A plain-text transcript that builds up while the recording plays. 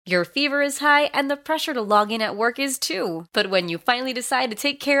Your fever is high, and the pressure to log in at work is too. But when you finally decide to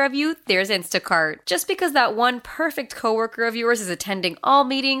take care of you, there's Instacart. Just because that one perfect coworker of yours is attending all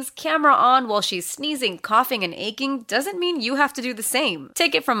meetings, camera on while she's sneezing, coughing, and aching, doesn't mean you have to do the same.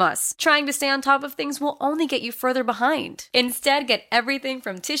 Take it from us. Trying to stay on top of things will only get you further behind. Instead, get everything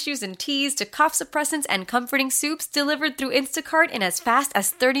from tissues and teas to cough suppressants and comforting soups delivered through Instacart in as fast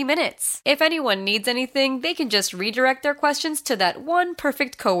as 30 minutes. If anyone needs anything, they can just redirect their questions to that one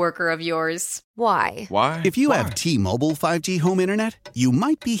perfect coworker of yours. Why? Why? If you have T-Mobile 5G home internet, you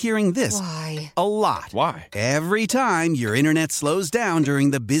might be hearing this Why? a lot. Why? Every time your internet slows down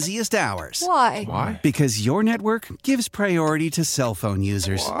during the busiest hours. Why? Why? Because your network gives priority to cell phone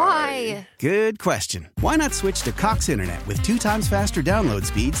users. Why? Good question. Why not switch to Cox Internet with 2 times faster download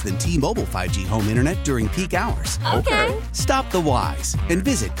speeds than T-Mobile 5G home internet during peak hours? Okay. Stop the whys and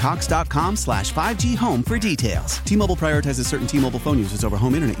visit cox.com/5G home for details. T-Mobile prioritizes certain T-Mobile phone users over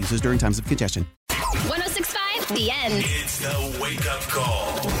home internet users during times of congestion. 106.5 The End. It's the wake-up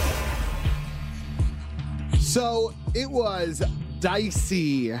call. So it was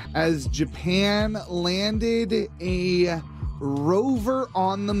dicey as Japan landed a rover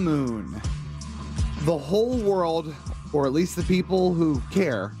on the moon. The whole world, or at least the people who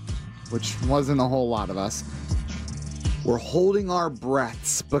care, which wasn't a whole lot of us, were holding our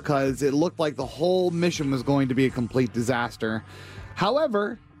breaths because it looked like the whole mission was going to be a complete disaster.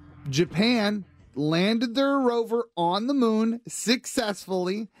 However, Japan landed their rover on the moon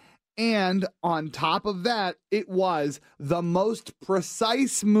successfully, and on top of that, it was the most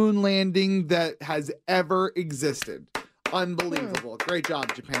precise moon landing that has ever existed. Unbelievable. Great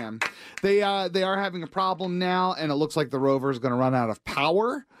job, Japan. They are having a problem now, and it looks like the rover is going to run out of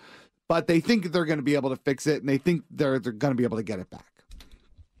power, but they think they're going to be able to fix it, and they think they're going to be able to get it back.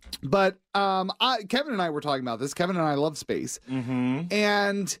 But Kevin and I were talking about this. Kevin and I love space. Mm-hmm.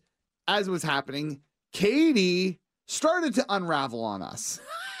 And as it was happening, Katie started to unravel on us.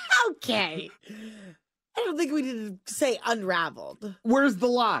 Okay. I don't think we need to say unraveled. Where's the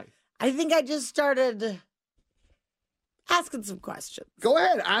lie? I think I just started asking some questions. Go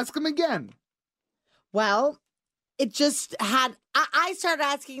ahead, ask them again. Well, it just had, I started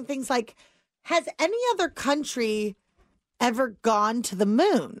asking things like, has any other country ever gone to the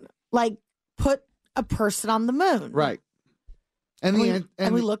moon? Like, put a person on the moon? Right. And we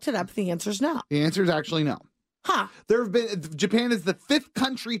looked it up. The answer is no. The answer is actually no. Huh. Japan is the 5th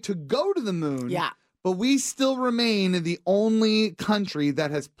country to go to the moon. Yeah. But we still remain the only country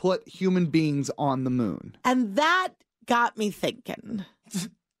that has put human beings on the moon. And that got me thinking.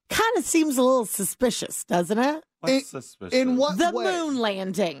 Kind of seems a little suspicious, doesn't it? What's suspicious? In what The way? moon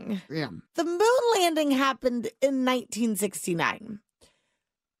landing. Yeah. The moon landing happened in 1969.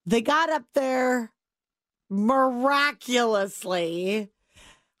 They got up there miraculously,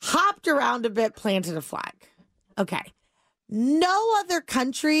 hopped around a bit, planted a flag. Okay. No other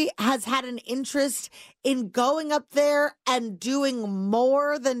country has had an interest in going up there and doing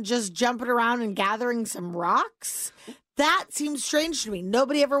more than just jumping around and gathering some rocks. That seems strange to me.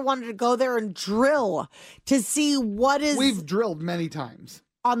 Nobody ever wanted to go there and drill to see what is We've drilled many times.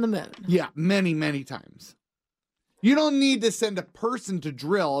 on the moon. Yeah, many, many times. You don't need to send a person to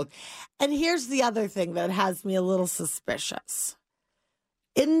drill. And here's the other thing that has me a little suspicious.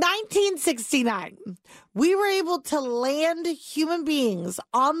 In 1969, we were able to land human beings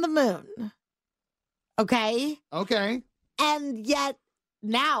on the moon. Okay? Okay. And yet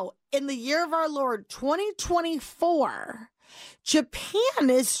now, in the year of our Lord, 2024,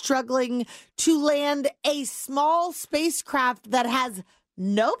 Japan is struggling to land a small spacecraft that has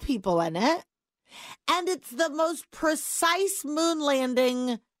no people in it. And it's the most precise moon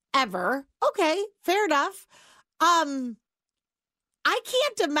landing ever. Okay, fair enough. I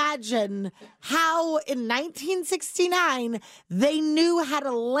can't imagine how in 1969 they knew how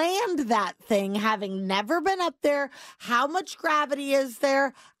to land that thing, having never been up there. How much gravity is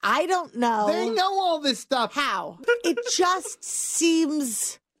there? I don't know. They know all this stuff. How? It just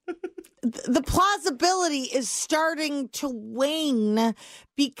seems the plausibility is starting to wane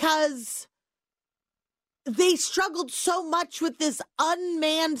because they struggled so much with this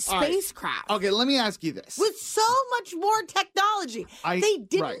unmanned spacecraft. Okay, let me ask you this. With so much more technology. They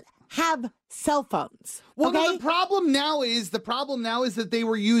didn't have cell phones. Well, okay? the problem now is that they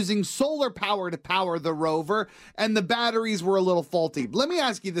were using solar power to power the rover, and the batteries were a little faulty. Let me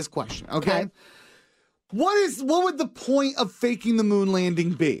ask you this question, okay? What would the point of faking the moon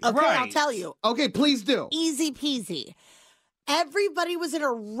landing be? Okay, I'll tell you. Okay, please do. Easy peasy. everybody was in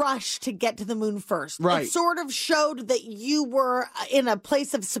a rush to get to the moon first. Right. It sort of showed that you were in a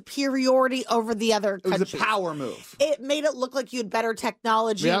place of superiority over the other countries. It was a power move. It made it look like you had better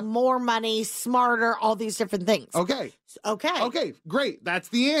technology, more money, smarter, all these different things. Okay. Okay, great. That's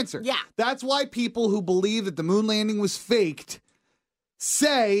the answer. Yeah. That's why people who believe that the moon landing was faked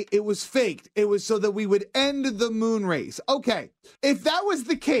say it was faked. It was so that we would end the moon race. Okay. If that was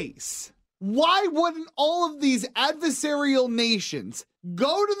the case, why wouldn't all of these adversarial nations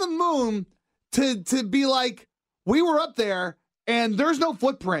go to the moon to be like, we were up there and there's no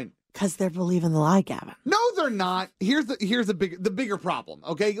footprint? Because they're believing the lie, Gavin. No, they're not. Here's the bigger problem,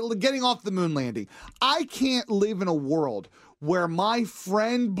 okay? Getting off the moon landing. I can't live in a world where my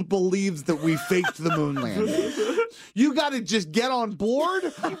friend believes that we faked the moon landing. You got to just get on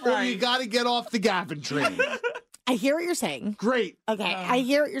board or you got to get off the Gavin train. I hear what you're saying. Great. Okay, I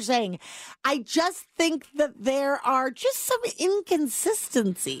hear what you're saying. I just think that there are just some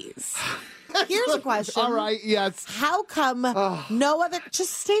inconsistencies. Here's a question. All right, yes. How come no other...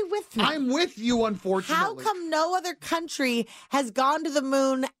 Just stay with me. I'm with you, unfortunately. How come no other country has gone to the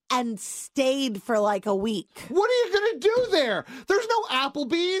moon and stayed for like a week? What are you going to do there? There's no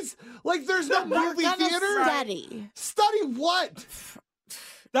Applebee's. Like, there's no movie theater. Study what?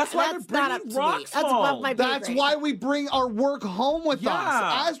 That's why they're bringing rocks home. That's above my pay That's grade. why we bring our work home with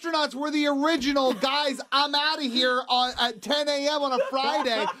us. Astronauts were the original guys. I'm out of here at 10 a.m. on a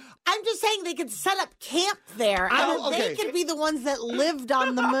Friday. I'm just saying they could set up camp there, and they could be the ones that lived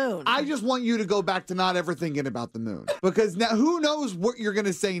on the moon. I just want you to go back to not ever thinking about the moon, because now who knows what you're going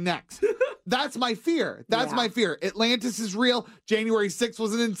to say next. That's my fear. That's my fear. Atlantis is real. January 6th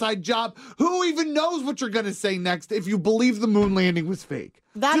was an inside job. Who even knows what you're going to say next if you believe the moon landing was fake?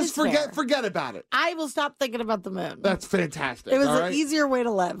 Just forget about it. I will stop thinking about the moon. That's fantastic. It was an easier way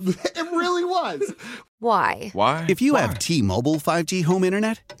to live. It really was. Why? If you have T-Mobile 5G home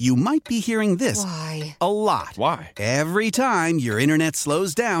internet, you might be hearing this a lot. Why? Every time your internet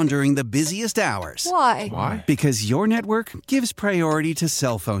slows down during the busiest hours. Why? Because your network gives priority to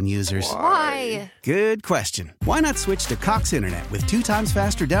cell phone users. Why? Good question. Why not switch to Cox Internet with 2 times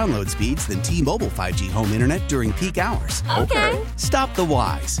faster download speeds than T-Mobile 5G home internet during peak hours? Okay. Stop the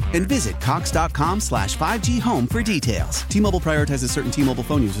whys and visit cox.com/5G home for details. T-Mobile prioritizes certain T-Mobile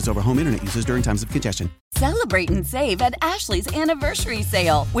phone users over home internet users during times of congestion. Celebrate and save at Ashley's Anniversary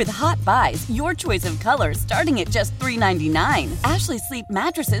Sale. With Hot Buys, your choice of colors starting at just $3.99. Ashley Sleep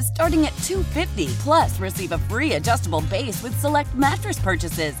mattresses starting at $2.50. Plus, receive a free adjustable base with select mattress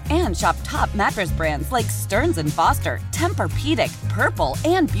purchases. And shop top mattress brands like Stearns & Foster, Tempur-Pedic, Purple,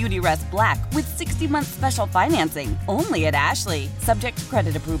 and Beautyrest Black with 60-month special financing. Only at Ashley. Subject to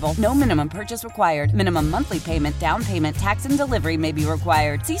credit approval. No minimum purchase required. Minimum monthly payment, down payment, tax, and delivery may be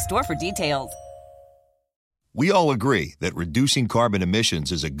required. See store for details. We all agree that reducing carbon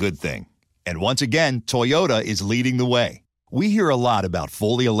emissions is a good thing. And once again, Toyota is leading the way. We hear a lot about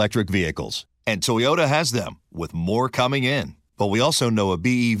fully electric vehicles, and Toyota has them, with more coming in. But we also know a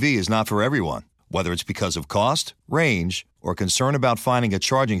BEV is not for everyone, whether it's because of cost, range, or concern about finding a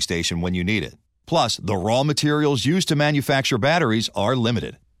charging station when you need it. Plus, the raw materials used to manufacture batteries are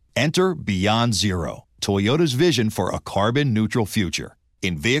limited. Enter Beyond Zero, Toyota's vision for a carbon-neutral future.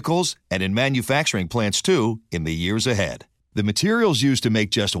 In vehicles and in manufacturing plants, too, in the years ahead. The materials used to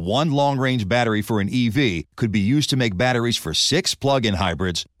make just one long-range battery for an EV could be used to make batteries for 6 plug-in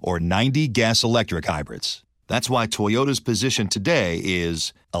hybrids or 90 gas-electric hybrids. That's why Toyota's position today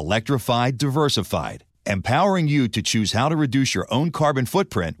is electrified, diversified, empowering you to choose how to reduce your own carbon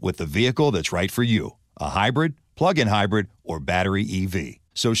footprint with the vehicle that's right for you, a hybrid, plug-in hybrid, or battery EV.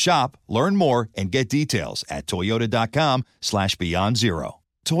 So shop, learn more, and get details at toyota.com/beyond zero.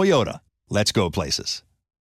 Toyota, let's go places.